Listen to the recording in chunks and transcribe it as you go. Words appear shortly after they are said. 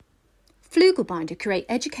Flugelbinder create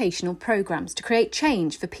educational programmes to create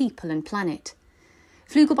change for people and planet.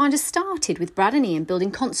 Flugelbinder started with Brad and Ian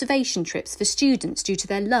building conservation trips for students due to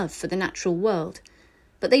their love for the natural world,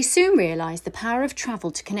 but they soon realised the power of travel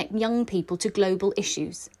to connect young people to global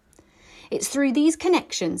issues. It's through these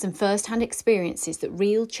connections and first-hand experiences that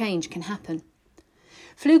real change can happen.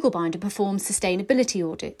 Flugelbinder performs sustainability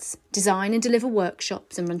audits, design and deliver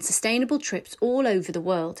workshops and run sustainable trips all over the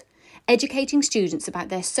world, educating students about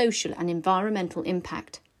their social and environmental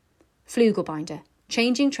impact. Flugelbinder,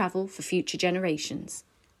 changing travel for future generations.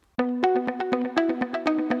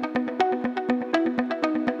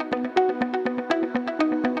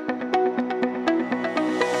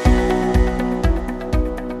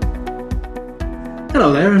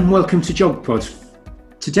 Hello there and welcome to JogPod.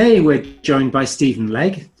 Today we're joined by Stephen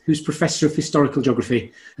Legg, who's Professor of Historical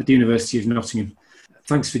Geography at the University of Nottingham.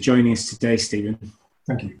 Thanks for joining us today, Stephen.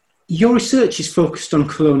 Thank you. Your research is focused on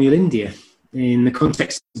colonial India in the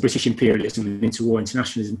context of British imperialism and interwar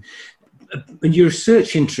internationalism. And your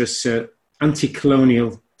research interests are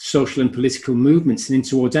anti-colonial social and political movements in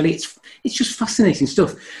interwar Delhi. It's just fascinating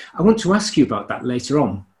stuff. I want to ask you about that later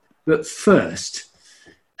on. But first,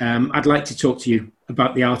 I'd like to talk to you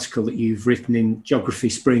about the article that you've written in Geography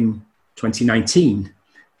Spring 2019,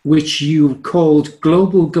 which you called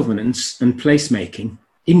Global Governance and Placemaking,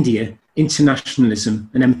 India,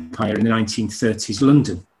 Internationalism and Empire in the 1930s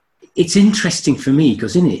London. It's interesting for me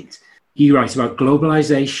because in it, you write about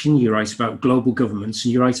globalisation, you write about global governments,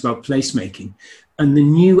 and you write about placemaking. And the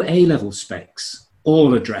new A-level specs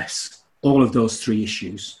all address all of those three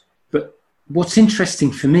issues. But what's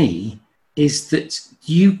interesting for me is that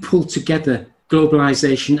you pull together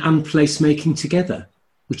globalisation and placemaking together,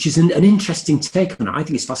 which is an interesting take on it. I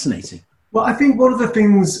think it's fascinating. Well, I think one of the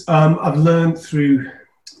things I've learned through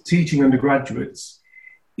teaching undergraduates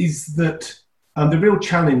is that the real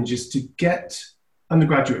challenge is to get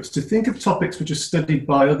undergraduates to think of topics which are studied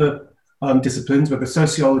by other disciplines, whether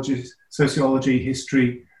sociology,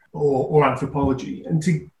 history, or anthropology, and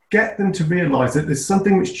to get them to realise that there's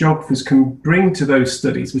something which geographers can bring to those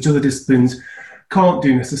studies, which other disciplines can't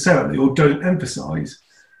do necessarily or don't emphasise.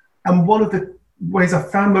 And one of the ways I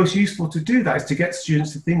found most useful to do that is to get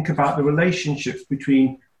students to think about the relationships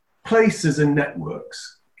between places and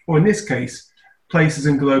networks, or in this case, places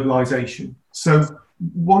and globalisation. So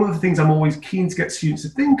one of the things I'm always keen to get students to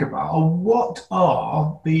think about are what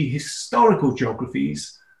are the historical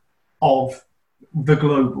geographies of the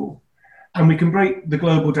global? And we can break the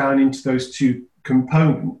global down into those two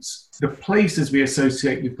components, the places we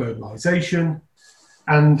associate with globalisation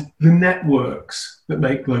and the networks that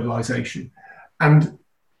make globalisation. And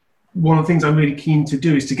one of the things I'm really keen to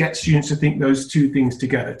do is to get students to think those two things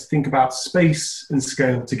together, to think about space and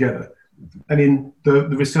scale together. And in the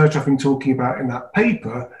research I've been talking about in that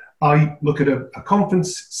paper, I look at a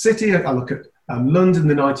conference city, I look at London in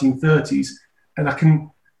the 1930s, and I can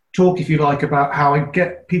talk, if you like, about how I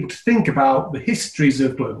get people to think about the histories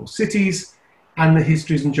of global cities and the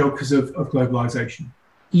histories and geographies of globalisation.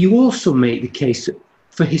 You also make the case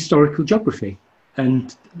for historical geography,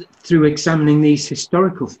 and through examining these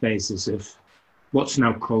historical phases of what's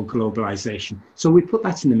now called globalisation. So we put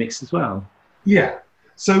that in the mix as well. Yeah.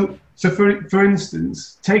 So for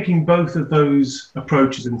instance, taking both of those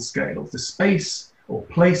approaches and scales, the space or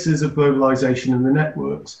places of globalisation and the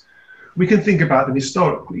networks, we can think about them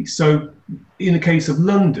historically. So in the case of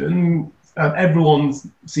London, everyone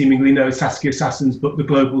seemingly knows Saskia Sassen's book, The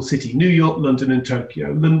Global City, New York, London and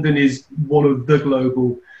Tokyo. London is one of the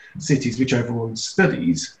global cities which everyone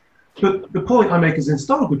studies. But the point I make as a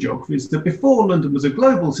historical geographer is that before London was a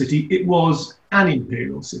global city, it was an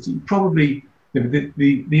imperial city, probably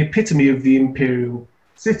the epitome of the imperial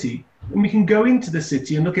city. And we can go into the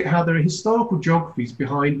city and look at how there are historical geographies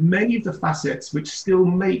behind many of the facets which still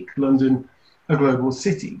make London a global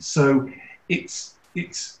city. So its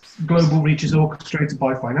global reach is orchestrated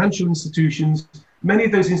by financial institutions. Many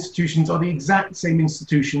of those institutions are the exact same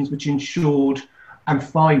institutions which ensured and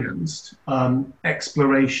financed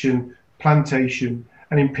exploration, plantation,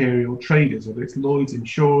 and imperial traders, whether it's Lloyd's,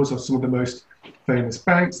 insurers, or some of the most famous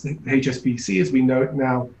banks. The HSBC, as we know it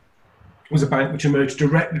now, was a bank which emerged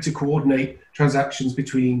directly to coordinate transactions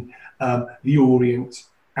between the Orient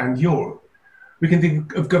and Europe. We can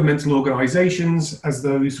think of governmental organisations as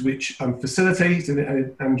those which facilitate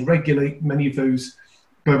and regulate many of those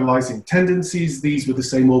globalising tendencies. These were the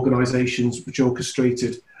same organisations which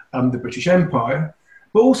orchestrated the British Empire.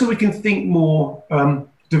 But also we can think more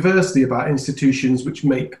diversely about institutions which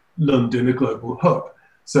make London a global hub.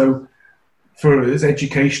 So for us,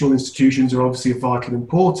 educational institutions are obviously of vital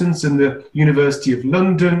importance, and the University of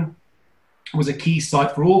London was a key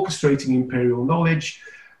site for orchestrating imperial knowledge.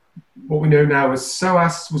 What we know now as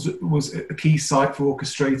SOAS was a key site for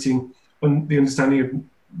orchestrating the understanding of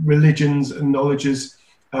religions and knowledges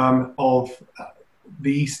of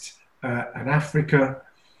the East and Africa.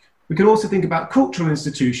 We can also think about cultural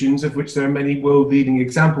institutions, of which there are many world-leading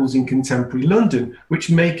examples in contemporary London, which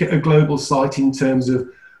make it a global site in terms of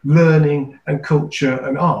learning and culture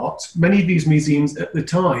and art. Many of these museums at the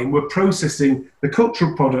time were processing the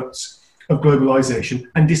cultural products of globalization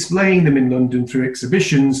and displaying them in London through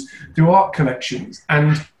exhibitions, through art collections,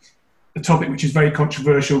 and a topic which is very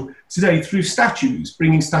controversial today, through statues,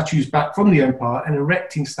 bringing statues back from the empire and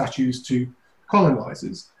erecting statues to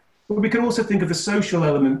colonizers. But we can also think of the social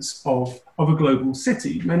elements of a global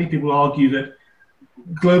city. Many people argue that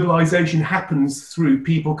globalization happens through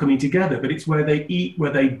people coming together, but it's where they eat,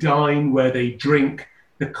 where they dine, where they drink,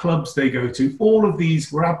 the clubs they go to. All of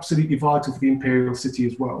these were absolutely vital for the imperial city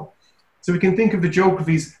as well. So we can think of the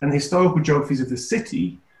geographies and the historical geographies of the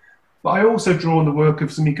city, but I also draw on the work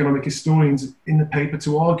of some economic historians in the paper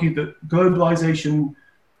to argue that globalization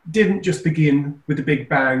didn't just begin with the Big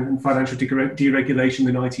Bang and financial deregulation in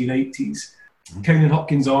the 1980s. Kane and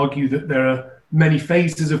Hopkins argue that there are many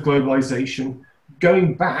phases of globalization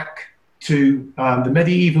going back to the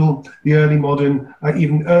medieval, the early modern,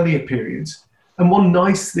 even earlier periods. And one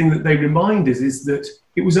nice thing that they remind us is that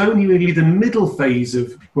it was only really the middle phase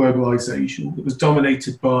of globalization that was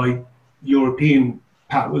dominated by European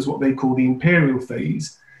powers, what they call the imperial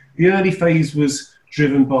phase. The early phase was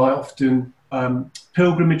driven by often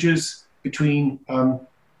pilgrimages between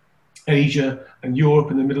Asia and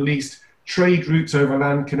Europe and the Middle East, trade routes over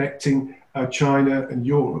land connecting China and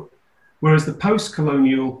Europe, whereas the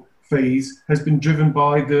post-colonial phase has been driven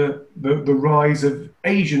by the rise of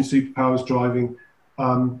Asian superpowers driving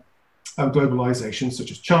globalization,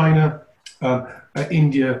 such as China,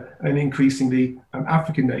 India, and increasingly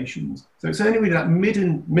African nations. So it's only really that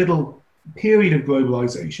middle period of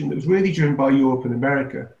globalization that was really driven by Europe and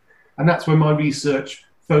America. And that's where my research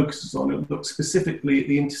focuses on. It looks specifically at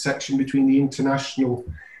the intersection between the international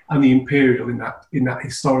and the imperial in that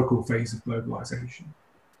historical phase of globalization.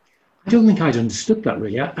 I don't think I'd understood that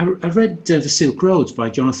really. I read The Silk Roads by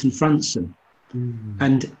Jonathan Franzen,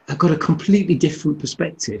 and I got a completely different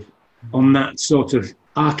perspective on that sort of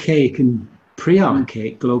archaic and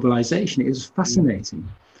pre-archaic globalization. It was fascinating.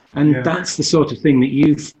 And that's the sort of thing that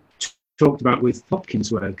you've talked about with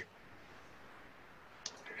Hopkins' work.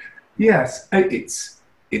 Yes,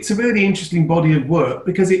 it's a really interesting body of work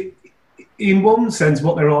because in one sense,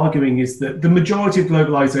 what they're arguing is that the majority of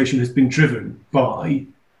globalization has been driven by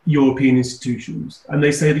European institutions. And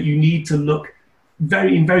they say that you need to look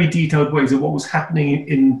in very detailed ways at what was happening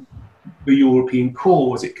in the European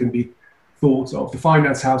core, as it can be thought of, the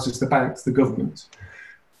finance houses, the banks, the government.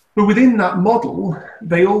 But within that model,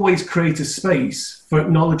 they always create a space for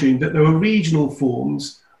acknowledging that there were regional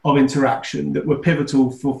forms of interaction that were pivotal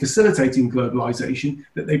for facilitating globalization,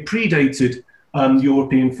 that they predated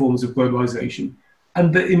European forms of globalization,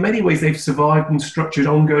 and that in many ways they've survived and structured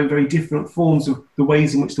ongoing very different forms of the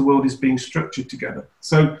ways in which the world is being structured together.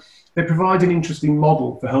 So they provide an interesting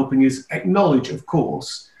model for helping us acknowledge, of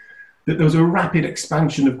course, that there was a rapid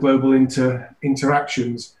expansion of global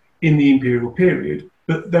interactions in the imperial period,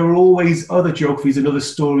 but there were always other geographies and other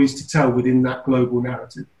stories to tell within that global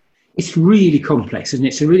narrative. It's really complex, and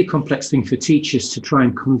it's a really complex thing for teachers to try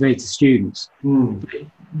and convey to students.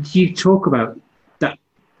 You talk about that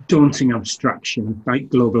daunting abstraction like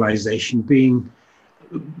globalization being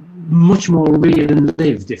much more real and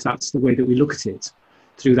lived, if that's the way that we look at it,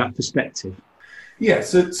 through that perspective. Yeah,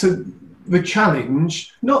 so the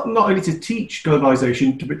challenge, not only to teach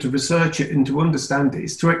globalization, but to research it and to understand it,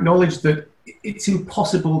 is to acknowledge that it's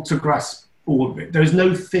impossible to grasp all of it. There is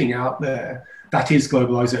no thing out there that is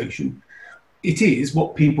globalization. It is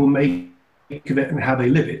what people make of it and how they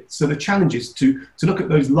live it. So the challenge is to look at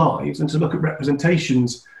those lives and to look at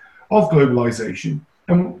representations of globalization.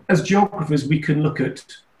 And as geographers, we can look at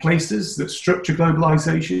places that structure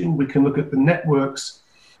globalization. We can look at the networks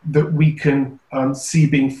that we can see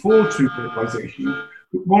being forged through globalization.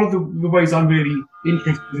 But one of the ways I'm really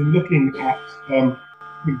interested in looking at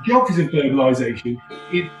the geographies of globalization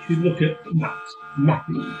is to look at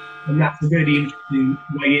mapping. And that's a really interesting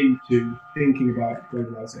way into thinking about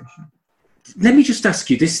globalization. Let me just ask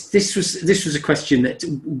you, this was a question that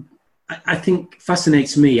I think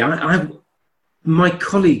fascinates me. My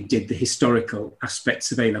colleague did the historical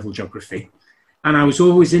aspects of A-level geography, and I was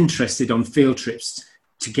always interested on field trips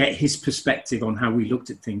to get his perspective on how we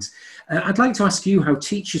looked at things. I'd like to ask you how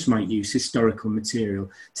teachers might use historical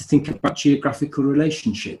material to think about geographical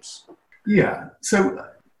relationships. Yeah, so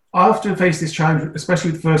I often face this challenge,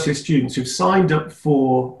 especially with first year students who've signed up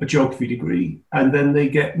for a geography degree and then they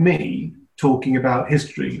get me talking about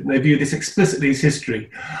history and they view this explicitly as history,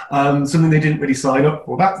 something they didn't really sign up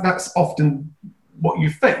for. That's often what you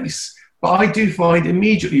face. But I do find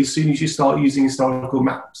immediately, as soon as you start using historical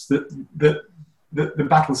maps, that the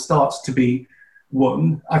battle starts to be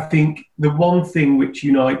won. I think the one thing which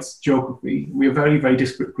unites geography, we're a very, very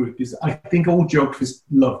disparate group, is I think all geographers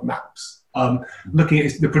love maps. Looking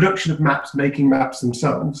at the production of maps, making maps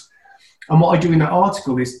themselves. And what I do in that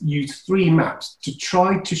article is use 3 maps to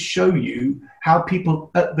try to show you how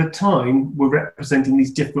people at the time were representing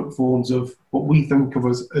these different forms of what we think of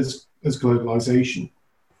as globalization.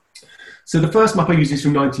 So the first map I use is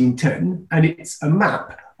from 1910, and it's a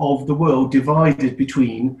map of the world divided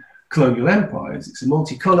between colonial empires. It's a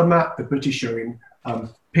multicolour map, the British are in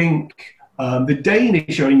pink, the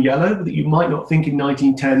Danish are in yellow, that you might not think in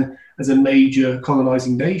 1910 as a major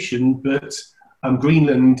colonising nation, but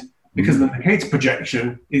Greenland, because of the Mercator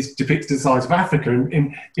projection, is depicted the size of Africa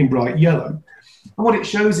in bright yellow. And what it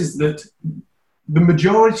shows is that the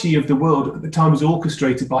majority of the world at the time was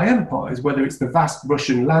orchestrated by empires, whether it's the vast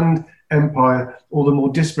Russian land empire or the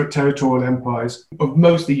more disparate territorial empires of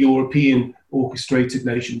mostly European orchestrated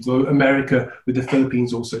nations, or America with the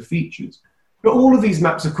Philippines also features. But all of these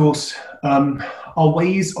maps, of course, are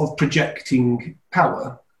ways of projecting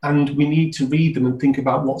power, and we need to read them and think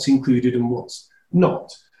about what's included and what's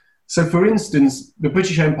not. So, for instance, the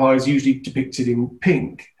British Empire is usually depicted in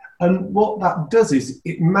pink, and what that does is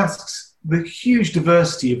it masks the huge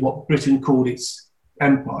diversity of what Britain called its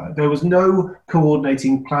empire. There was no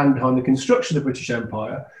coordinating plan behind the construction of the British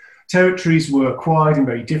Empire. Territories were acquired in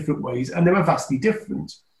very different ways, and they were vastly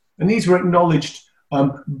different. And these were acknowledged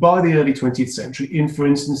by the early 20th century in, for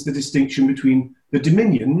instance, the distinction between the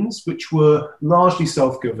dominions, which were largely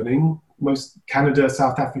self-governing, most Canada,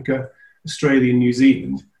 South Africa, Australia, and New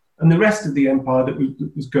Zealand, and the rest of the empire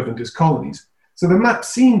that was governed as colonies. So the map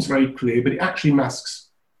seems very clear, but it actually masks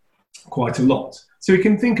quite a lot. So we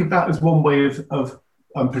can think of that as one way of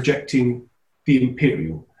projecting the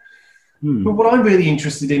imperial. But what I'm really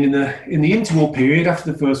interested in the interwar period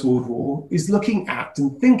after the First World War is looking at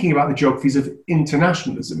and thinking about the geographies of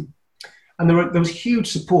internationalism. And there was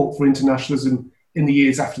huge support for internationalism in the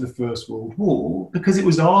years after the First World War, because it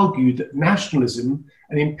was argued that nationalism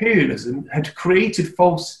and imperialism had created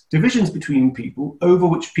false divisions between people over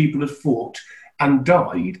which people had fought and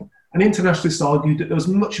died. And internationalists argued that there was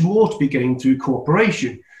much more to be gained through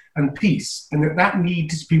cooperation and peace, and that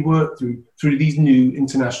needed to be worked through these new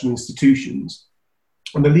international institutions.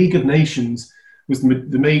 And the League of Nations was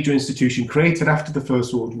the major institution created after the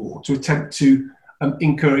First World War to attempt to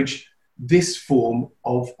encourage this form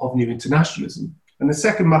of new internationalism. And the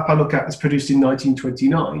second map I look at is produced in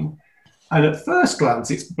 1929. And at first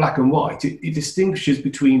glance, it's black and white. It distinguishes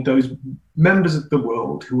between those members of the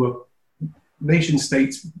world who are nation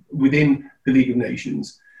states within the League of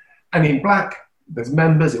Nations. And in black, there's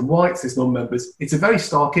members, in whites, there's non-members. It's a very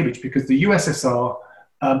stark image because the USSR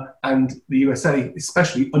and the USA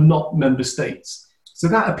especially are not member states. So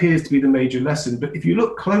that appears to be the major lesson. But if you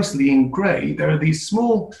look closely in grey, there are these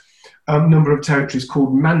small number of territories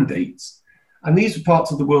called mandates. And these were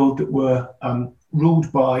parts of the world that were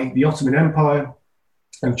ruled by the Ottoman Empire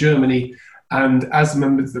and Germany. And as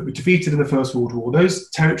members that were defeated in the First World War, those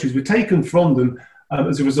territories were taken from them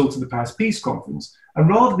as a result of the Paris Peace Conference. And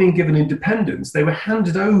rather than being given independence, they were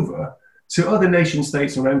handed over to other nation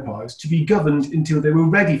states or empires to be governed until they were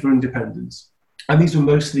ready for independence. And these were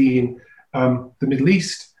mostly in the Middle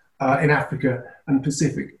East, in Africa and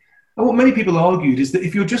Pacific. And what many people argued is that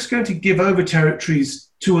if you're just going to give over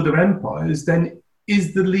territories to other empires, then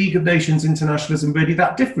is the League of Nations internationalism really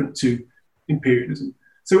that different to imperialism?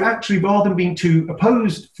 So actually, rather than being two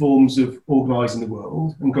opposed forms of organising the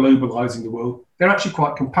world and globalising the world, they're actually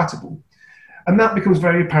quite compatible. And that becomes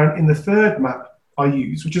very apparent in the third map I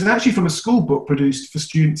use, which is actually from a school book produced for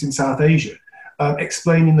students in South Asia,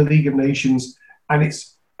 explaining the League of Nations and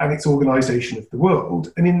its organisation of the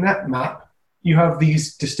world. And in that map, you have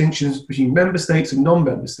these distinctions between member states and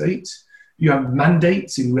non-member states. You have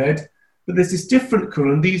mandates in red, but there's this different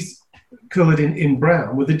colour, and these coloured in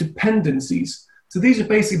brown were the dependencies. So these are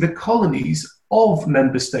basically the colonies of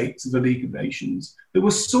member states of the League of Nations that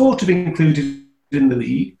were sort of included in the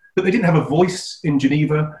League, but they didn't have a voice in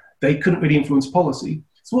Geneva. They couldn't really influence policy.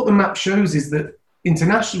 So what the map shows is that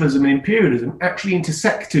internationalism and imperialism actually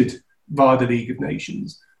intersected via the League of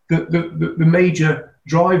Nations. The major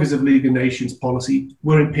drivers of League of Nations policy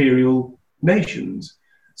were imperial nations.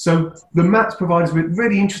 So the maps provide us with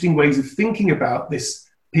really interesting ways of thinking about this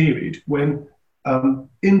period when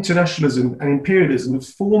internationalism and imperialism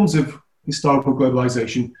as forms of historical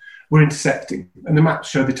globalization were intersecting, and the maps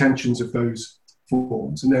show the tensions of those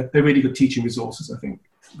forms, and they're really good teaching resources, I think.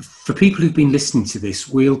 For people who've been listening to this,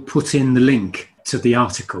 we'll put in the link to the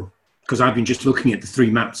article, because I've been just looking at the three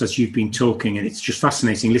maps as you've been talking, and it's just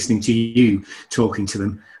fascinating listening to you talking to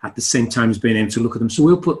them at the same time as being able to look at them. So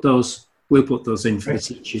we'll put those in for the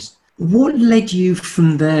teachers. What led you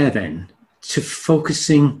from there then to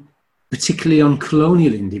focusing particularly on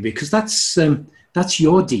colonial India? Because that's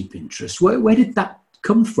your deep interest. Where did that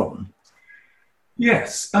come from?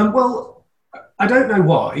 Yes, well, I don't know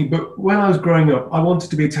why, but when I was growing up, I wanted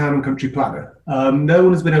to be a town and country planner. No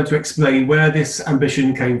one has been able to explain where this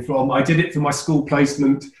ambition came from. I did it for my school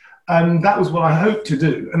placement, and that was what I hoped to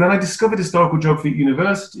do. And then I discovered historical geography at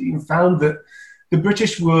university and found that the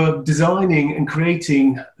British were designing and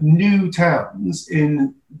creating new towns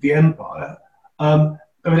in the empire of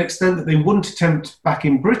an extent that they wouldn't attempt back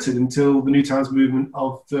in Britain until the New Towns movement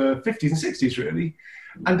of the 50s and 60s, really.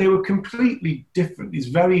 And they were completely different, these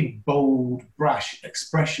very bold, brash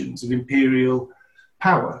expressions of imperial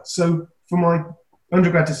power. So for my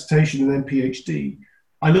undergrad dissertation and then PhD,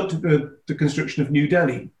 I looked at the construction of New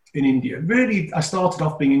Delhi in India. Really, I started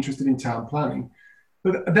off being interested in town planning,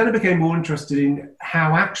 but then I became more interested in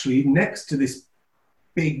how actually next to this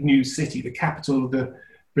big new city, the capital of the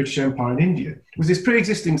British Empire in India, was this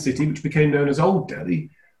pre-existing city which became known as Old Delhi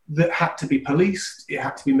that had to be policed, it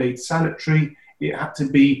had to be made sanitary, it had to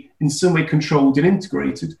be in some way controlled and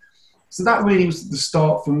integrated. So that really was the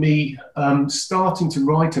start for me, starting to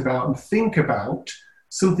write about and think about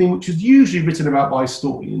something which is usually written about by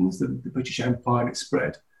historians, the British Empire and its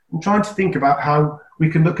spread, and trying to think about how we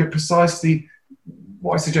can look at precisely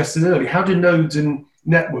what I suggested earlier. How do nodes and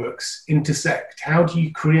networks intersect? How do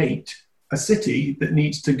you create a city that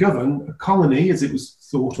needs to govern a colony, as it was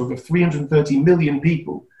thought of 330 million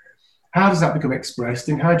people? How does that become expressed,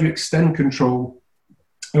 and how do you extend control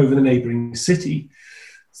over the neighbouring city?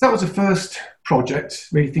 So that was the first project,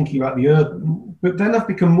 really thinking about the urban. But then I've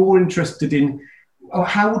become more interested in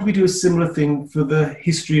how would we do a similar thing for the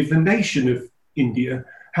history of the nation of India?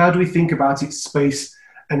 How do we think about its space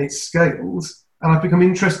and its scales? And I've become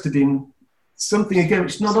interested in something, again,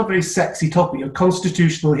 which is not a very sexy topic, of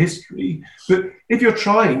constitutional history. But if you're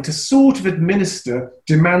trying to sort of administer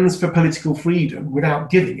demands for political freedom without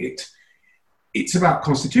giving it, it's about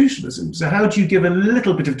constitutionalism. So how do you give a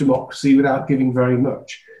little bit of democracy without giving very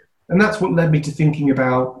much? And that's what led me to thinking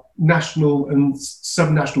about national and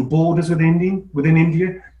subnational borders within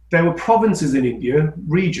India. There were provinces in India,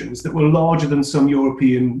 regions, that were larger than some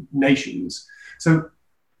European nations. So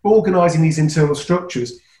organising these internal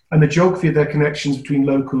structures and the geography of their connections between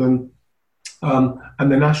local and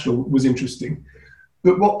the national was interesting.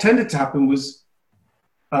 But what tended to happen was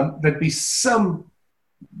there'd be some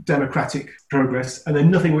democratic progress, and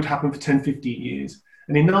then nothing would happen for 10, 15 years.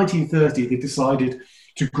 And in 1930, they decided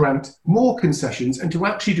to grant more concessions and to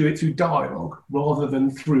actually do it through dialogue rather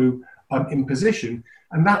than through imposition.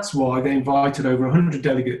 And that's why they invited over 100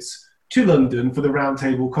 delegates to London for the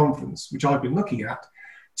Roundtable Conference, which I've been looking at,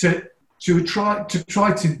 to try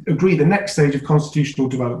to agree the next stage of constitutional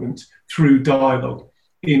development through dialogue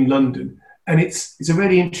in London. And it's a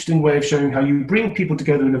really interesting way of showing how you bring people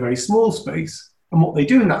together in a very small space, and what they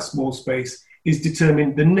do in that small space is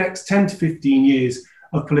determine the next 10 to 15 years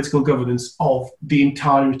of political governance of the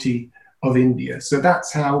entirety of India. So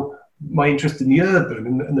that's how my interest in the urban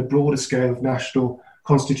and the broader scale of national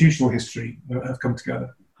constitutional history have come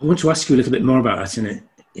together. I want to ask you a little bit more about that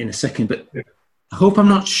in a second, but yeah. I hope I'm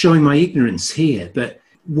not showing my ignorance here, but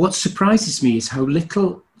what surprises me is how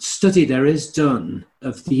little study there is done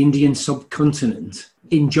of the Indian subcontinent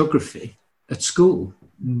in geography at school.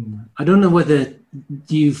 I don't know whether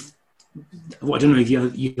you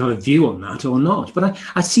have a view on that or not, but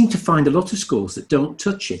I seem to find a lot of schools that don't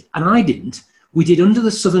touch it, and I didn't. We did Under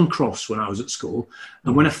the Southern Cross when I was at school,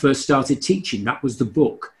 and when I first started teaching, that was the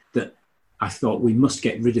book that I thought we must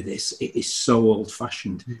get rid of this. It is so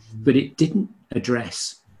old-fashioned, but it didn't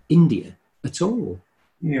address India at all.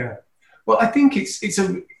 Yeah, well, I think this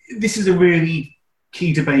is a really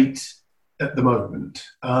key debate at the moment,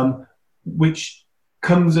 which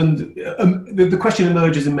comes under the question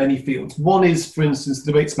emerges in many fields. One is, for instance,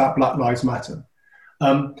 debates about Black Lives Matter.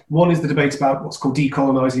 One is the debate about what's called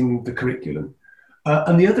decolonising the curriculum.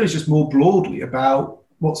 And the other is just more broadly about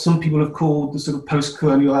what some people have called the sort of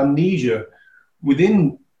post-colonial amnesia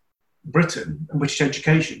within Britain and British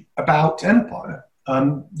education about empire.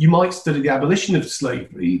 You might study the abolition of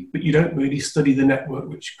slavery, but you don't really study the network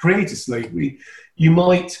which created slavery. You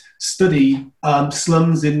might study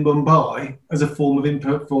slums in Mumbai as a form of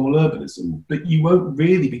informal urbanism, but you won't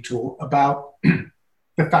really be taught about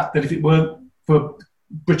the fact that if it weren't for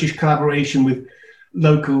British collaboration with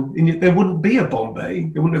local, there wouldn't be a Bombay,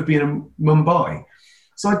 there wouldn't have been a Mumbai.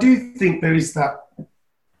 So I do think there is that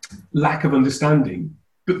lack of understanding.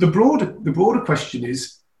 But the broader question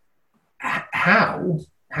is,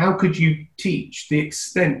 how could you teach the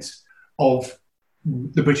extent of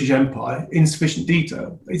the British Empire in sufficient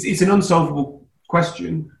detail? It's an unsolvable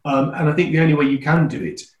question, and I think the only way you can do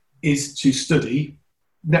it is to study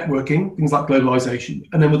networking, things like globalization,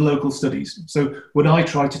 and then with local studies. So when I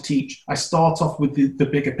try to teach, I start off with the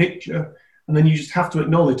bigger picture, and then you just have to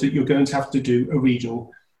acknowledge that you're going to have to do a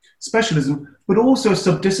regional specialism, but also a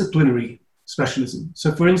subdisciplinary specialism.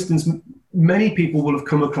 So for instance, many people will have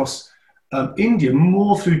come across India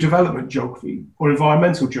more through development geography or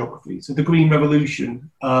environmental geography. So the Green Revolution,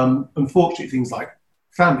 unfortunately, things like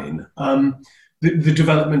famine, the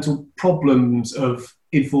developmental problems of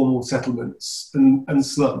informal settlements and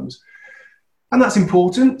slums. And that's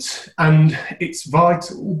important and it's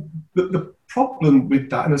vital. But the problem with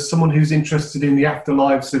that, and as someone who's interested in the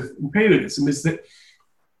afterlives of imperialism, is that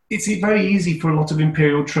it's very easy for a lot of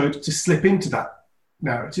imperial tropes to slip into that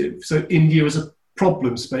narrative. So India is a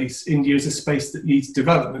problem space. India is a space that needs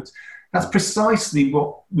development. That's precisely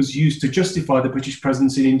what was used to justify the British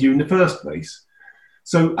presence in India in the first place.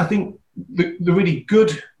 So I think the really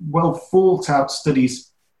good, well thought out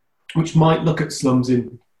studies which might look at slums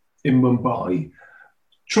in Mumbai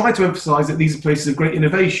try to emphasize that these are places of great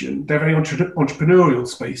innovation. They're very entrepreneurial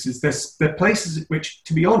spaces. They're places which,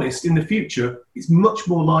 to be honest, in the future, it's much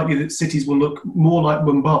more likely that cities will look more like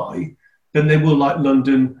Mumbai than they will like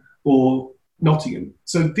London or Nottingham.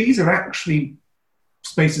 So these are actually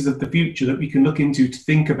spaces of the future that we can look into to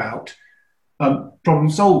think about problem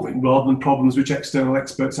solving rather than problems which external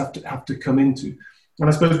experts have to come into. And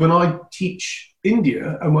I suppose when I teach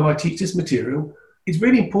India and when I teach this material, it's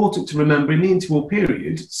really important to remember in the interwar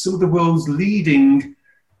period, some of the world's leading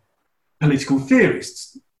political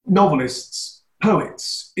theorists, novelists,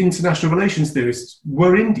 poets, international relations theorists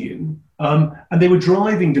were Indian, and they were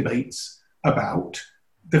driving debates about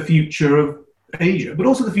the future of Asia, but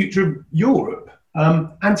also the future of Europe.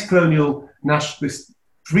 Anti-colonial nationalist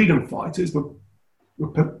freedom fighters were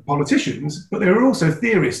politicians, but they were also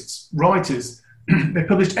theorists, writers. They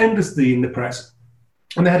published endlessly in the press,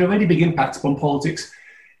 and they had a really big impact upon politics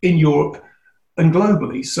in Europe and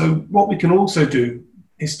globally. So what we can also do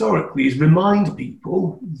historically is remind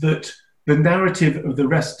people that the narrative of the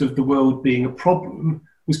rest of the world being a problem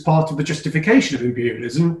was part of the justification of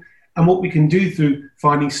imperialism. And what we can do through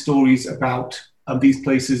finding stories about these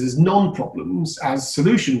places as non-problems, as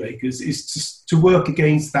solution makers, is to work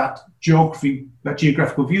against that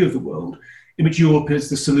geographical view of the world in which Europe is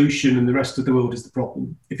the solution and the rest of the world is the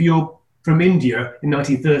problem. If you're from India in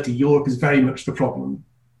 1930, Europe is very much the problem.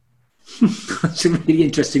 That's a really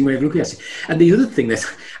interesting way of looking at it. And the other thing that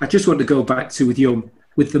I just want to go back to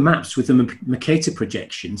with the maps, with the Mercator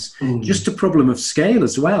projections, just a problem of scale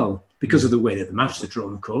as well, because of the way that the maps are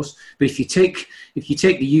drawn, of course. But if you take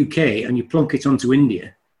the UK and you plonk it onto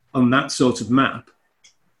India on that sort of map,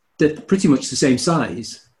 they're pretty much the same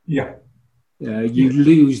size. Yeah. You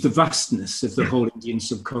lose the vastness of the whole Indian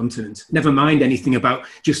subcontinent. Never mind anything about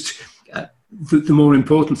just the more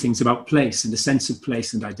important things about place and the sense of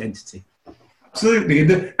place and identity. Absolutely.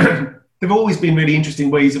 There've always been really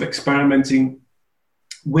interesting ways of experimenting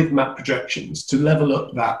with map projections to level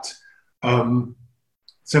up that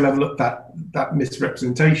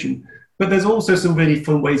misrepresentation. But there's also some really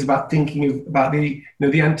fun ways about thinking about the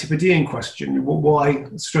Antipodean question, why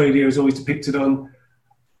Australia is always depicted on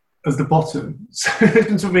as the bottom. So there's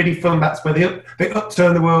been some really fun maps where they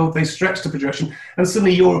upturn the world, they stretch the projection, and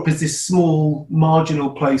suddenly Europe is this small,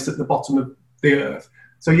 marginal place at the bottom of the Earth.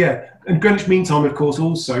 So yeah, and Greenwich Mean Time, of course,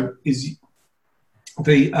 also is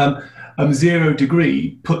the 0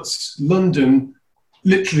 degree puts London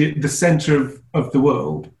literally at the centre of the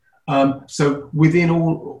world. So within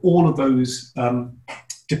all of those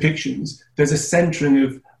depictions, there's a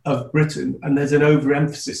centering of Britain, and there's an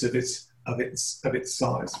overemphasis of its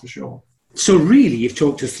size, for sure. So really, you've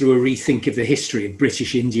talked us through a rethink of the history of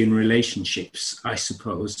British-Indian relationships, I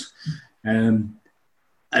suppose. And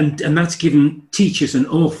that's given teachers an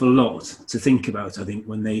awful lot to think about, I think,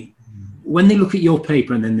 when they look at your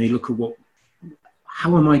paper and then they look at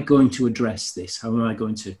how am I going to address this? How am I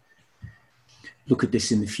going to look at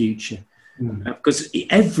this in the future? Because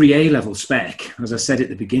every A-level spec, as I said at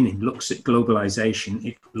the beginning, looks at globalization.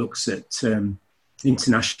 It looks at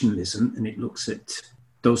internationalism, and it looks at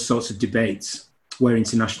those sorts of debates where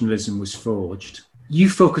internationalism was forged. You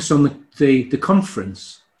focus on the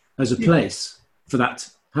conference as a place for that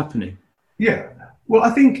happening. Yeah. Well,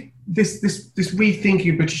 I think this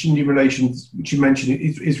rethinking of British-Indian relations, which you mentioned,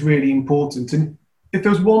 is really important. And if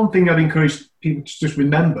there's one thing I'd encourage people to just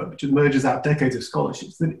remember, which emerges out of decades of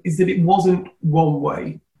scholarships, is that it wasn't one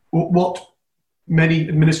way. What many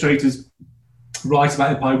administrators write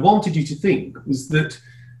about empire wanted you to think was that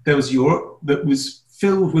there was Europe that was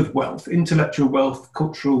filled with wealth, intellectual wealth,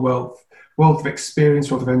 cultural wealth, wealth of experience,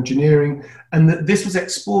 wealth of engineering, and that this was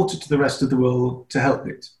exported to the rest of the world to help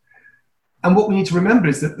it. And what we need to remember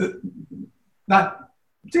is that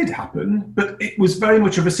did happen, but it was very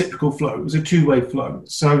much a reciprocal flow. It was a two-way flow.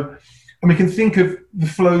 So, and we can think of the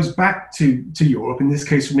flows back to Europe, in this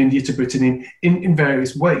case from India to Britain, in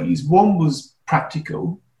various ways. One was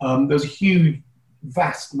practical. There was a huge,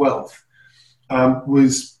 vast wealth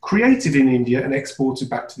was created in India and exported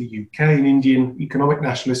back to the UK. And Indian economic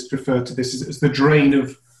nationalists refer to this as the drain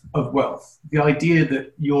of wealth. The idea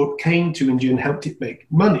that Europe came to India and helped it make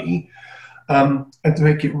money and to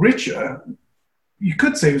make it richer, you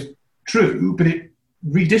could say was true, but it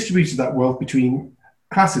redistributed that wealth between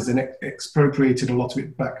classes and expropriated a lot of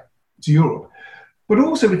it back to Europe. But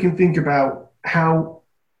also we can think about how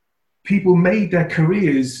people made their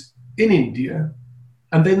careers in India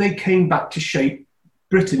and then they came back to shape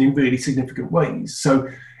Britain in really significant ways. So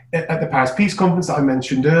at the Paris Peace Conference that I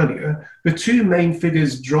mentioned earlier, the two main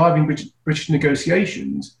figures driving British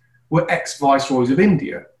negotiations were ex-viceroys of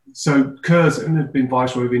India. So Curzon had been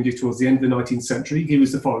Viceroy of India towards the end of the 19th century. He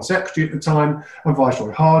was the Foreign Secretary at the time, and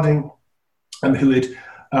Viceroy Harding, who had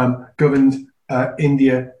governed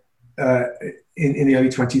India in the early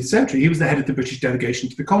 20th century. He was the head of the British delegation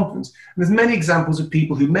to the conference. And there's many examples of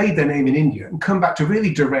people who made their name in India and come back to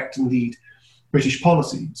really direct and lead British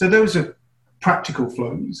policy. So those are practical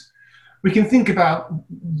flows. We can think about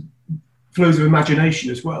flows of imagination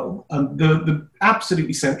as well. The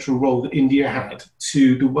absolutely central role that India had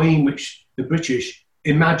to the way in which the British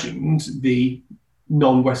imagined the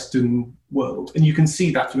non-Western world. And you can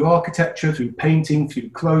see that through architecture, through painting,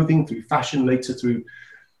 through clothing, through fashion, later through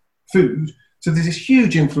food. So there's this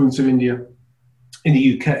huge influence of India in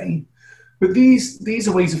the UK. But these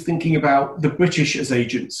are ways of thinking about the British as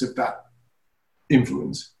agents of that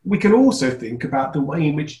influence. We can also think about the way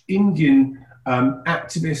in which Indian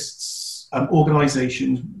activists,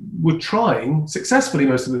 organisations were trying, successfully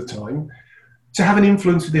most of the time, to have an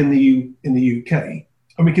influence within the UK.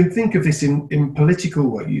 And we can think of this in political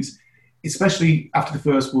ways, especially after the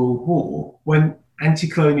First World War, when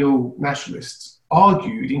anti-colonial nationalists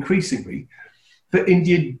argued increasingly that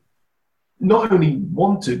India not only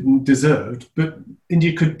wanted and deserved, but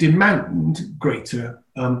India could demand greater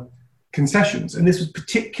concessions. And this was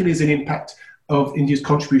particularly as an impact of India's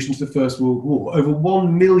contribution to the First World War. Over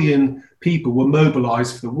 1 million people were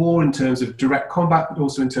mobilised for the war in terms of direct combat, but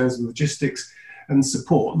also in terms of logistics and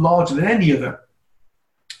support, larger than any other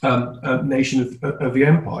nation of the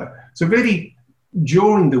empire. So really,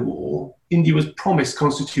 during the war, India was promised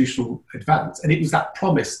constitutional advance, and it was that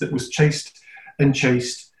promise that was chased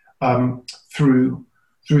through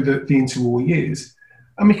the interwar years.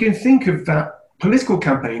 And we can think of that political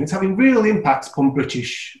campaign as having real impacts upon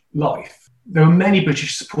British life. There were many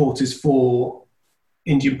British supporters for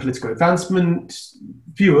Indian political advancement,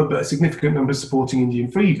 fewer but a significant number supporting Indian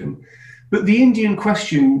freedom. But the Indian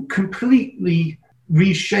question completely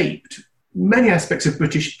reshaped many aspects of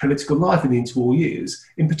British political life in the interwar years.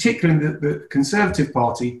 In particular, the Conservative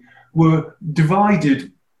Party were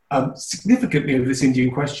divided significantly over this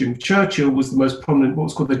Indian question. Churchill was the most prominent, what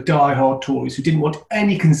was called the die-hard Tories, who didn't want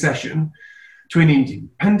any concession to an Indian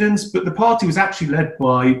independence, but the party was actually led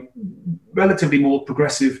by relatively more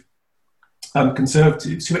progressive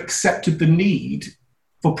conservatives who accepted the need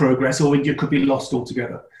for progress, or India could be lost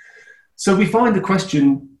altogether. So we find the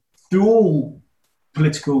question through all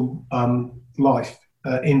political life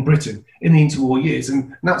in Britain in the interwar years,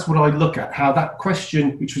 and that's what I look at, how that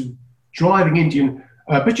question, which was driving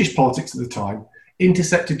British politics at the time,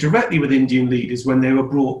 intersected directly with Indian leaders when they were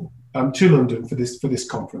brought to London for this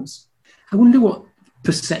conference. I wonder what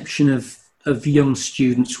perception of young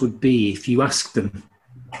students would be if you asked them,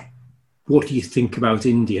 what do you think about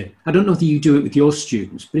India? I don't know that you do it with your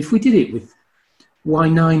students, but if we did it with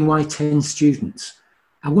Y9, Y10 students,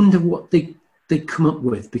 I wonder what they'd come up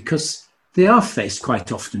with, because they are faced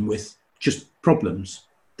quite often with just problems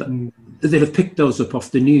that they'll have picked those up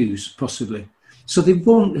off the news, possibly. So they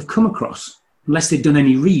won't have come across, unless they've done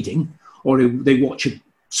any reading, or they watch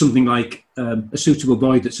something like A Suitable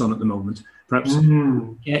Boy that's on at the moment, perhaps.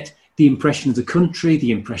 Yet the impression of the country,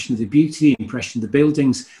 the impression of the beauty, the impression of the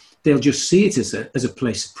buildings. They'll just see it as a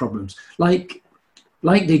place of problems, like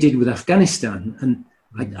they did with Afghanistan. And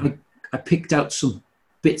I picked out some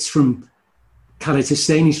bits from Khaled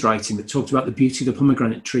Hosseini's writing that talked about the beauty of the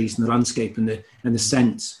pomegranate trees and the landscape and the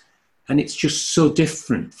scents. And it's just so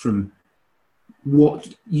different from what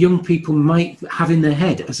young people might have in their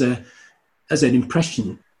head as an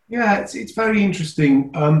impression. Yeah, it's very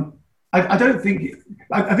interesting. I think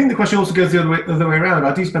the question also goes the other way around.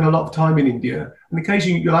 I do spend a lot of time in India, and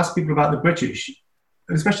occasionally you'll ask people about the British,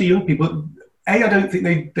 and especially young people. I don't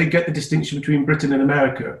think they get the distinction between Britain and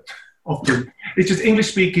America often. It's just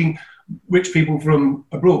English-speaking rich people from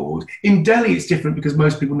abroad. In Delhi, it's different because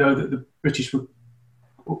most people know that the British were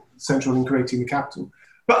central in creating the capital.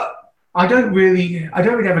 But I don't really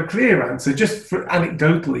have a clear answer. Just for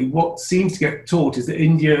anecdotally, what seems to get taught is that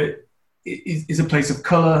India is a place of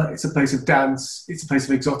colour, it's a place of dance, it's a place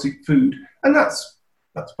of exotic food, and that's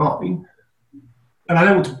fine. And I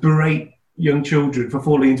don't want to berate young children for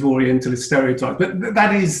falling into Orientalist stereotypes, but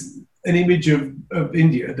that is an image of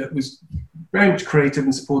India that was very much created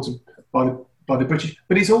and supported by the British.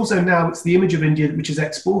 But it's also now it's the image of India which is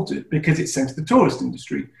exported because it's sent to the tourist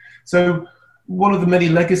industry. So one of the many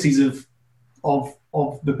legacies of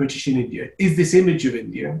the British in India is this image of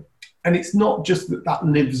India. And it's not just that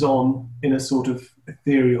lives on in a sort of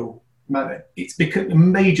ethereal manner. It's become a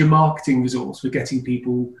major marketing resource for getting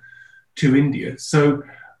people to India. So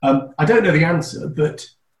I don't know the answer, but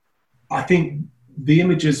I think the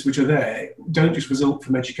images which are there don't just result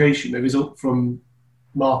from education, they result from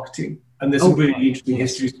marketing. And there's some really interesting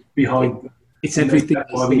histories behind them. It's everything.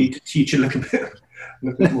 That's why we need to teach a little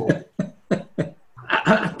bit more.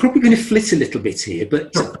 I'm probably going to flit a little bit here,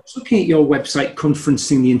 but I was looking at your website,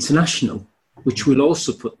 Conferencing the International, which we'll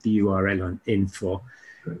also put the URL in for.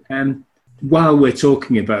 While we're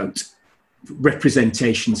talking about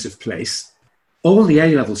representations of place, all the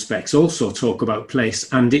A-level specs also talk about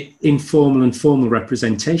place and informal and formal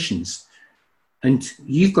representations. And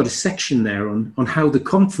you've got a section there on how the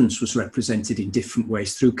conference was represented in different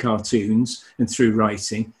ways through cartoons and through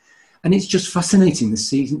writing. And it's just fascinating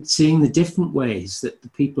seeing the different ways that the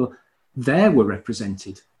people there were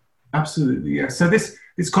represented. Absolutely, yes. So this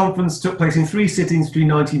conference took place in 3 sittings between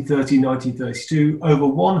 1930 and 1932. Over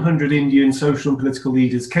 100 Indian social and political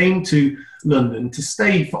leaders came to London to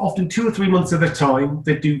stay for often 2 or 3 months at a time.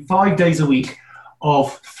 They'd do 5 days a week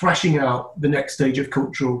of thrashing out the next stage of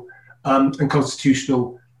cultural and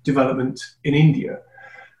constitutional development in India.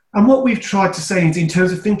 And what we've tried to say is, in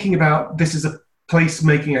terms of thinking about this as a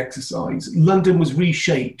place-making exercise, London was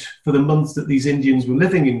reshaped for the months that these Indians were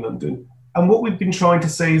living in London. And what we've been trying to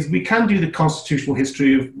say is we can do the constitutional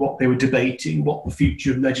history of what they were debating, what the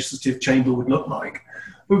future legislative chamber would look like.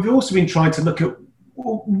 But we've also been trying to look at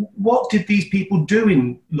what did these people do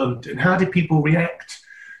in London? How did people react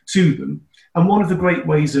to them? And one of the great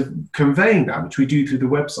ways of conveying that, which we do through the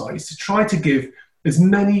website, is to try to give as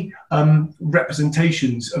many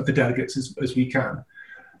representations of the delegates as we can.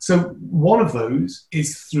 So one of those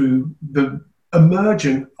is through the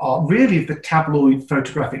emergent art, really, of the tabloid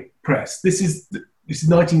photographic press. This is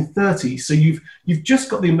 1930, so you've just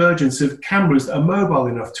got the emergence of cameras that are mobile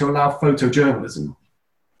enough to allow photojournalism.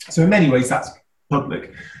 So in many ways, that's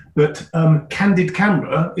public. But candid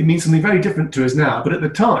camera, it means something very different to us now. But at the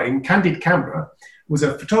time, candid camera was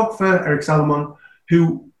a photographer, Eric Salomon,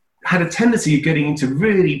 who had a tendency of getting into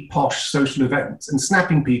really posh social events and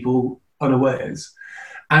snapping people unawares.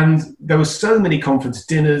 And there were so many conference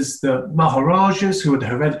dinners. The Maharajas, who were the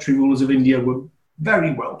hereditary rulers of India, were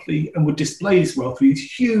very wealthy and would display this wealth with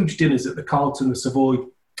these huge dinners at the Carlton, the Savoy,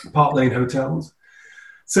 Park Lane hotels.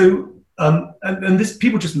 So, and this,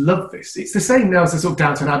 people just love this. It's the same now as the sort of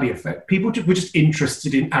Downton Abbey effect. People were just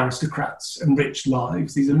interested in aristocrats and rich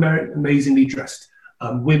lives, these amazingly dressed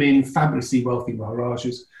women, fabulously wealthy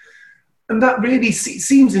Maharajas. And that really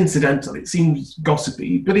seems incidental, it seems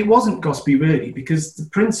gossipy, but it wasn't gossipy really, because the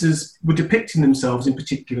princes were depicting themselves in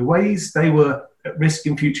particular ways. They were at risk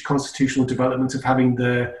in future constitutional development of having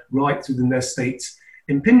their rights within their states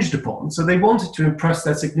impinged upon. So they wanted to impress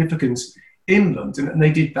their significance in London, and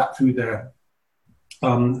they did that through their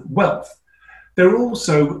wealth. There are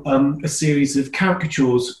also a series of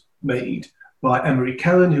caricatures made by Emery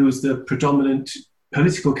Kellen, who was the predominant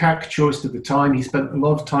political caricaturist at the time. He spent a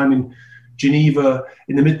lot of time in Geneva.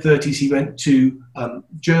 In the mid-30s, he went to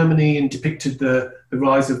Germany and depicted the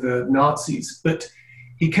rise of the Nazis. But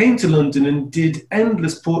he came to London and did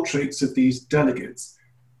endless portraits of these delegates.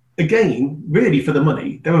 Again, really for the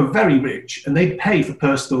money. They were very rich and they'd pay for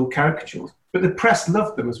personal caricatures, but the press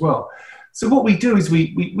loved them as well. So what we do is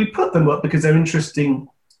we put them up because they're interesting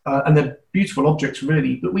and they're beautiful objects,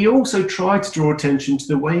 really. But we also try to draw attention to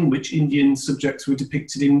the way in which Indian subjects were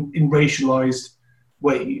depicted in racialized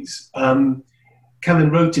ways.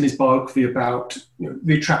 Kellen wrote in his biography about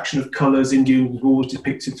the attraction of colours. Indians were always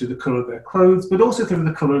depicted through the colour of their clothes, but also through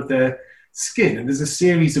the colour of their skin. And there's a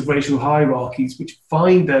series of racial hierarchies which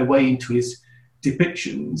find their way into his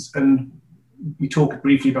depictions. And we talked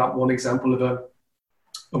briefly about one example of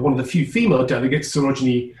one of the few female delegates,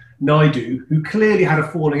 Sarojini Naidu, who clearly had a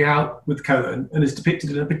falling out with Kellen and is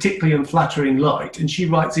depicted in a particularly unflattering light. And she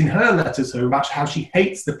writes in her letters home about how she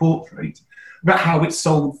hates the portrait, about how it's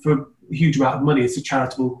sold for a huge amount of money. It's a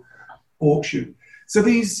charitable auction. So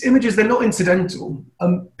these images, they're not incidental.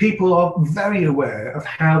 People are very aware of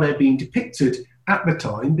how they're being depicted at the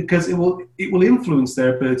time, because it will influence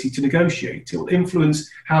their ability to negotiate. It will influence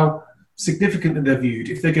how significantly they're viewed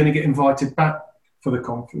if they're going to get invited back for the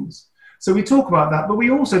conference. So we talk about that, but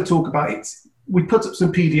we also talk about it. We put up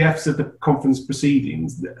some PDFs of the conference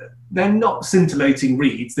proceedings. They're not scintillating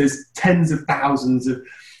reads. There's tens of thousands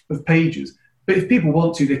of pages. But if people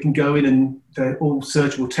want to, they can go in and they're all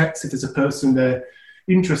searchable text if there's a person they're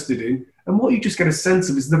interested in. And what you just get a sense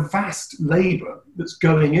of is the vast labour that's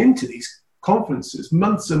going into these conferences,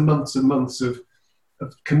 months and months and months of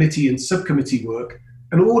committee and subcommittee work.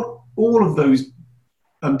 And all of those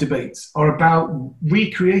debates are about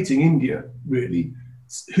recreating India, really.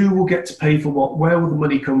 Who will get to pay for what? Where will the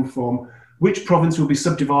money come from? Which province will be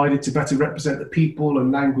subdivided to better represent the people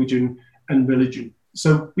and language and religion?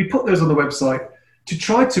 So we put those on the website to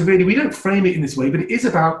try to really, we don't frame it in this way, but it is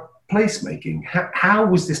about placemaking. How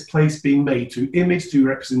was this place being made? Through image, through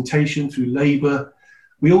representation, through labour.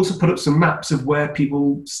 We also put up some maps of where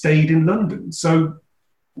people stayed in London. So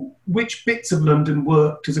which bits of London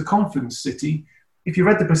worked as a conference city? If you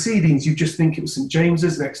read the proceedings, you just think it was St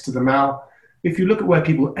James's next to the Mall. If you look at where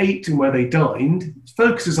people ate and where they dined, it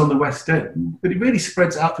focuses on the West End, but it really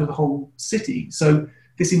spreads out through the whole city. So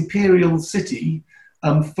this imperial city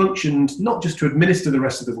functioned not just to administer the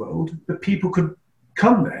rest of the world, but people could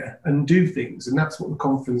come there and do things, and that's what the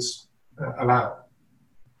conference allowed.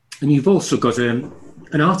 And you've also got an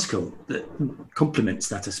article that complements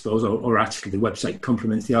that, I suppose, or actually the website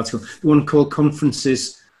complements the article, the one called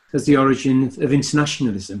Conferences as the Origin of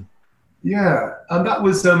Internationalism. Yeah, and that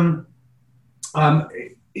was,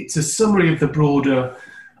 it's a summary of the broader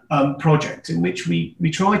project in which we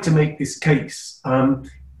tried to make this case.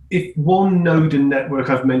 If one node and network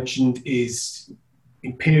I've mentioned is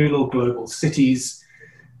imperial or global cities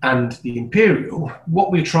and the imperial,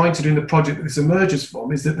 what we're trying to do in the project that this emerges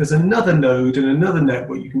from is that there's another node and another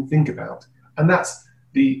network you can think about. And that's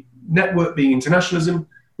the network being internationalism.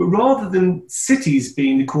 But rather than cities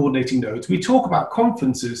being the coordinating nodes, we talk about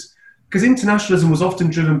conferences, because internationalism was often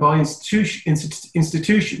driven by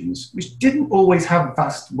institutions which didn't always have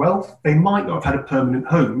vast wealth. They might not have had a permanent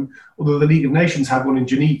home, although the League of Nations had one in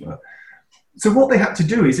Geneva. So what they had to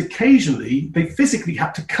do is occasionally they physically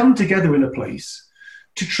had to come together in a place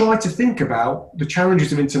to try to think about the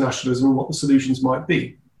challenges of internationalism and what the solutions might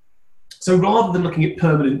be. So rather than looking at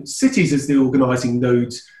permanent cities as the organising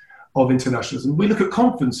nodes of internationalism, we look at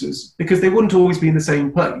conferences, because they wouldn't always be in the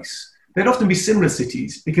same place. They'd often be similar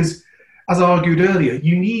cities, because, as I argued earlier,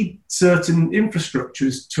 you need certain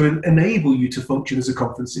infrastructures to enable you to function as a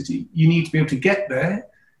conference city. You need to be able to get there.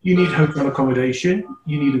 You need hotel accommodation.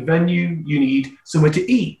 You need a venue. You need somewhere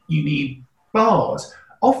to eat. You need bars.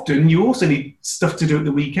 Often, you also need stuff to do at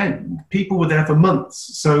the weekend. People were there for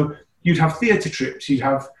months. So you'd have theatre trips. You'd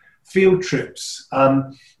have field trips.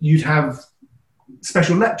 You'd have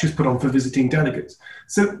special lectures put on for visiting delegates.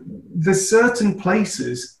 So the certain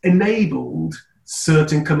places enabled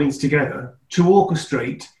certain comings together to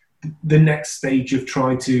orchestrate the next stage of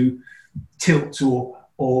trying to tilt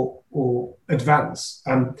or advance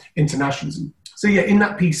internationalism. So yeah, in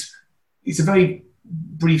that piece, it's a very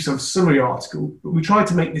brief sort of summary article, but we try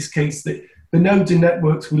to make this case that the nodes and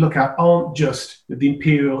networks we look at aren't just the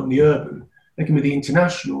imperial and the urban. They can be the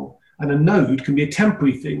international, and a node can be a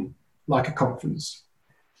temporary thing, like a conference.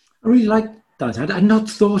 I really like that. I'd not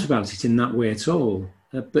thought about it in that way at all.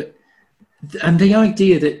 And the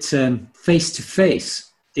idea that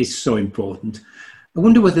face-to-face is so important, I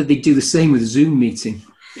wonder whether they do the same with a Zoom meeting.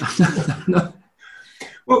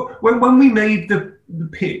 Well, when we made the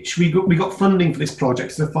pitch, we got funding for this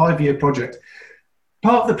project. It's a 5-year project.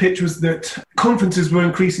 Part of the pitch was that conferences were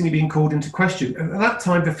increasingly being called into question. And at that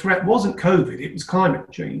time, the threat wasn't COVID, it was climate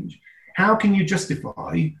change. How can you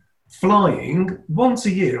justify flying once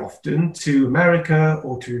a year often to America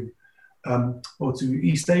or to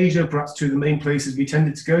East Asia, perhaps to the main places we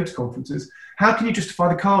tended to go to conferences? How can you justify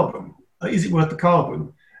the carbon? Is it worth the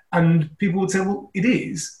carbon? And people would say, well, it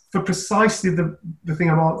is for precisely the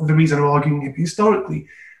reason I'm arguing historically.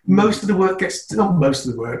 Most of the work not most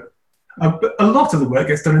of the work, but a lot of the work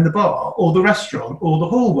gets done in the bar or the restaurant or the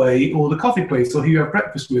hallway or the coffee place or who you have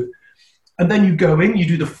breakfast with. And then you go in, you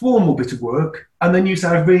do the formal bit of work, and then you say,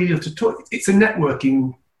 I really love to talk. It's a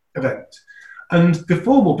networking event. And the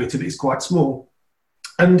formal bit of it is quite small.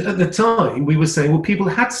 And at the time, we were saying, well, people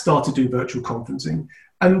had started doing virtual conferencing.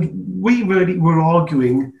 And we really were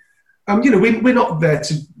arguing, we're not there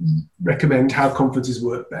to recommend how conferences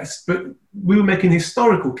work best, but we were making a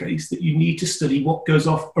historical case that you need to study what goes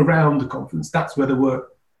off around the conference. That's where the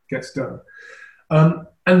work gets done.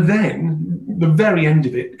 And then, the very end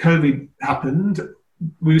of it, COVID happened.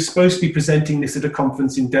 We were supposed to be presenting this at a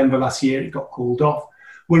conference in Denver last year. It got called off.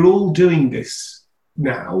 We're all doing this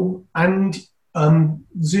now, and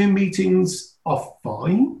Zoom meetings are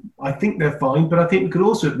fine. I think they're fine, but I think we could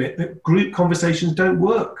also admit that group conversations don't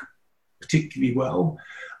work particularly well.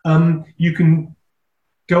 You can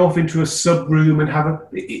go off into a sub room and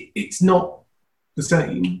it's not the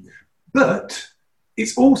same, but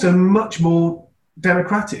it's also much more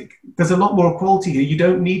democratic. There's a lot more equality here. You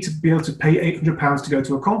don't need to be able to pay £800 to go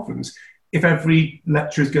to a conference if every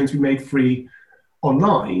lecture is going to be made free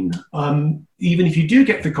online. Even if you do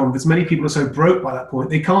get to the conference, many people are so broke by that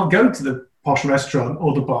point, they can't go to the posh restaurant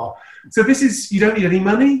or the bar. So you don't need any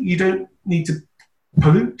money. You don't need to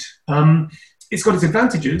pollute. It's got its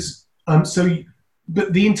advantages.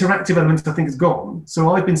 But the interactive element, I think, is gone.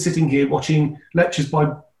 So I've been sitting here watching lectures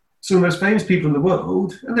by some of the most famous people in the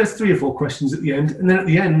world, and there's 3 or 4 questions at the end, and then at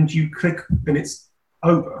the end you click and it's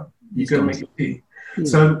over. You go and make your tea. Yeah.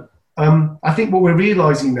 So I think what we're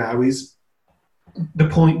realising now is the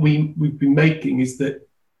point we've been making is that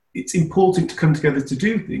it's important to come together to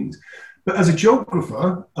do things. But as a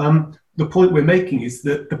geographer, the point we're making is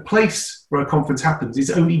that the place where a conference happens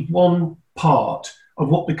is only one part of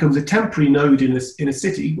what becomes a temporary node in a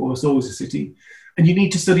city, almost always a city, and you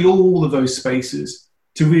need to study all of those spaces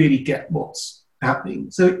to really get what's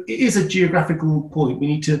happening. So it is a geographical point. We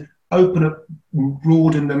need to open up,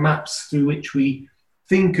 broaden the maps through which we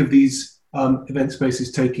think of these event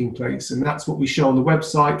spaces taking place. And that's what we show on the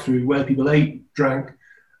website through where people ate, drank,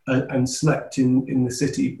 and slept in the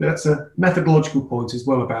city. But that's a methodological point as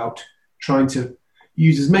well about trying to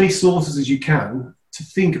use as many sources as you can to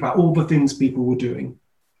think about all the things people were doing.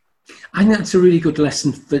 I think that's a really good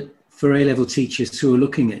lesson for A-level teachers who are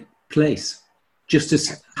looking at place. Just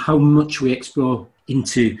as how much we explore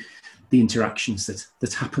into the interactions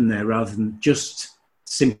that happen there, rather than just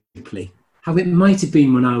simply how it might have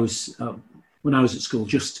been when I was at school,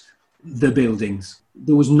 just the buildings.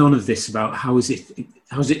 There was none of this about how is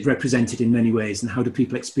it represented in many ways, and how do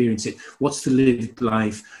people experience it? What's the lived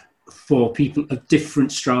life for people of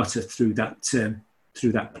different strata through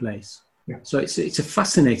that place? Yeah. So it's a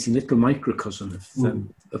fascinating little microcosm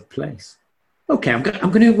of place. Okay, I'm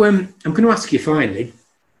going to ask you finally,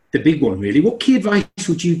 the big one really. What key advice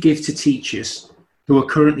would you give to teachers who are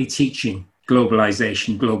currently teaching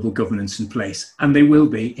globalisation, global governance and place, and they will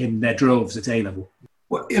be in their droves at A-level?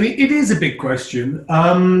 Well, I mean, it is a big question,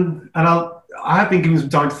 and I have been given some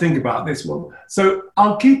time to think about this one. So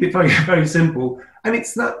I'll keep it very, very simple, and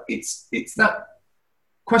it's that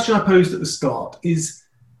question I posed at the start: is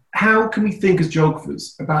how can we think as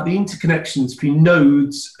geographers about the interconnections between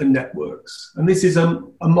nodes and networks? And this is a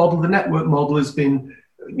model. The network model has been,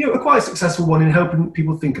 a quite successful one in helping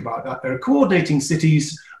people think about that. There are coordinating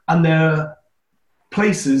cities, and there are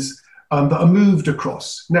places that are moved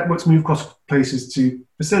across. Networks move across places to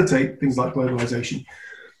facilitate things like globalization.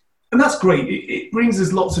 And that's great. It brings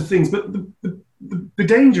us lots of things. But the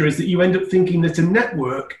danger is that you end up thinking that a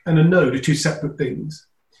network and a node are 2 separate things.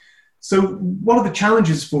 So one of the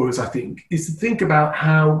challenges for us, I think, is to think about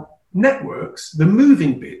how networks, the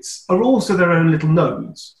moving bits, are also their own little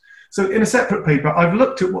nodes. So in a separate paper, I've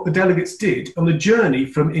looked at what the delegates did on the journey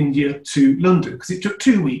from India to London, because it took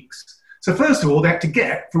 2 weeks. So first of all, they had to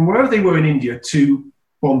get from wherever they were in India to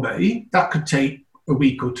Bombay. That could take a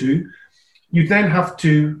week or 2. You then have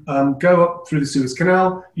to go up through the Suez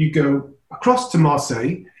Canal. You go across to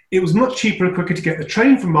Marseille. It was much cheaper and quicker to get the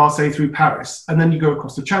train from Marseille through Paris, and then you go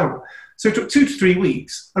across the Channel. So it took 2 to 3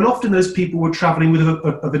 weeks, and often those people were travelling with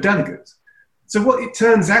other delegates. So what it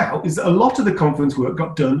turns out is that a lot of the conference work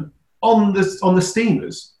got done on the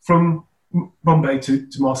steamers from Bombay to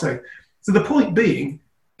Marseille. So the point being,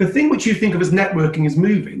 the thing which you think of as networking is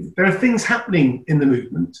moving. There are things happening in the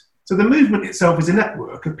movement. So the movement itself is a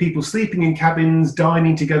network of people sleeping in cabins,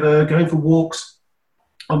 dining together, going for walks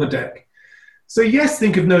on the deck. So yes,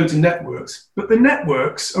 think of nodes and networks, but the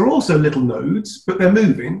networks are also little nodes, but they're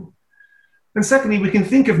moving. And secondly, we can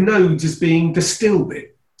think of nodes as being the still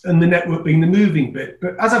bit and the network being the moving bit.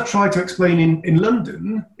 But as I've tried to explain in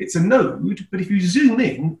London, it's a node, but if you zoom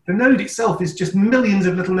in, the node itself is just millions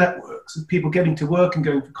of little networks of people getting to work and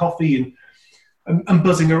going for coffee and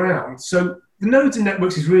buzzing around. So the nodes and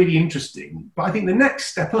networks is really interesting, but I think the next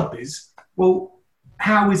step up is, well,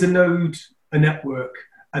 how is a node a network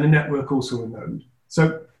and a network also a node?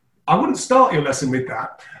 So I wouldn't start your lesson with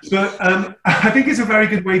that, but I think it's a very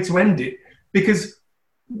good way to end it, because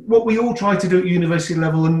what we all try to do at university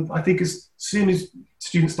level, and I think as soon as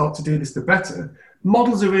students start to do this, the better.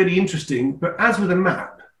 Models are really interesting, but as with a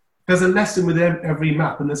map, there's a lesson within every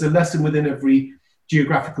map and there's a lesson within every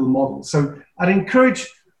geographical model. So I'd encourage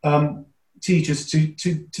teachers to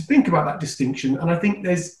think about that distinction. And I think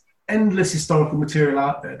there's endless historical material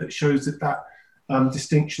out there that shows that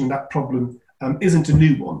distinction, that problem isn't a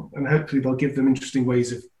new one. And hopefully they'll give them interesting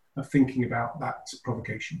ways of thinking about that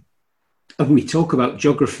provocation. And we talk about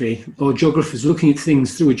geography, or geographers looking at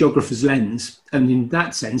things through a geographer's lens. And in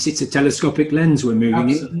that sense, it's a telescopic lens. We're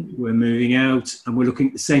moving in, we're moving out, and we're looking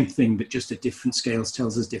at the same thing, but just at different scales,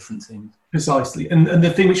 tells us different things. Precisely. And the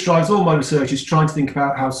thing which drives all my research is trying to think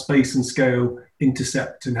about how space and scale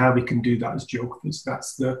intercept and how we can do that as geographers.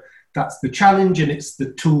 That's the challenge, and it's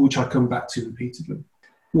the tool which I come back to repeatedly.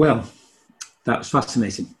 Well, that was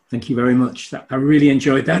fascinating. Thank you very much. I really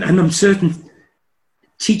enjoyed that. And I'm certain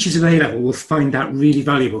teachers of A-level will find that really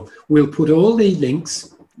valuable. We'll put all the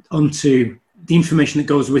links onto the information that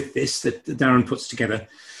goes with this that Darren puts together.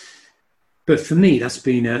 But for me, that's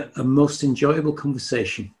been a most enjoyable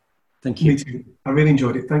conversation. Thank you. Me too. I really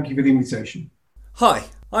enjoyed it. Thank you for the invitation. Hi,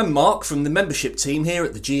 I'm Mark from the membership team here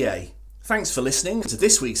at the GA. Thanks for listening to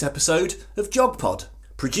this week's episode of GeogPod,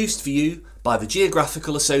 produced for you by the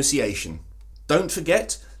Geographical Association. Don't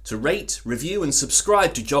forget to rate, review and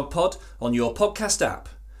subscribe to GeogPod on your podcast app.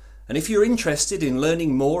 And if you're interested in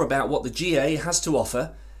learning more about what the GA has to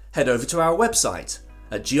offer, head over to our website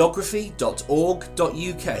at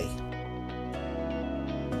geography.org.uk.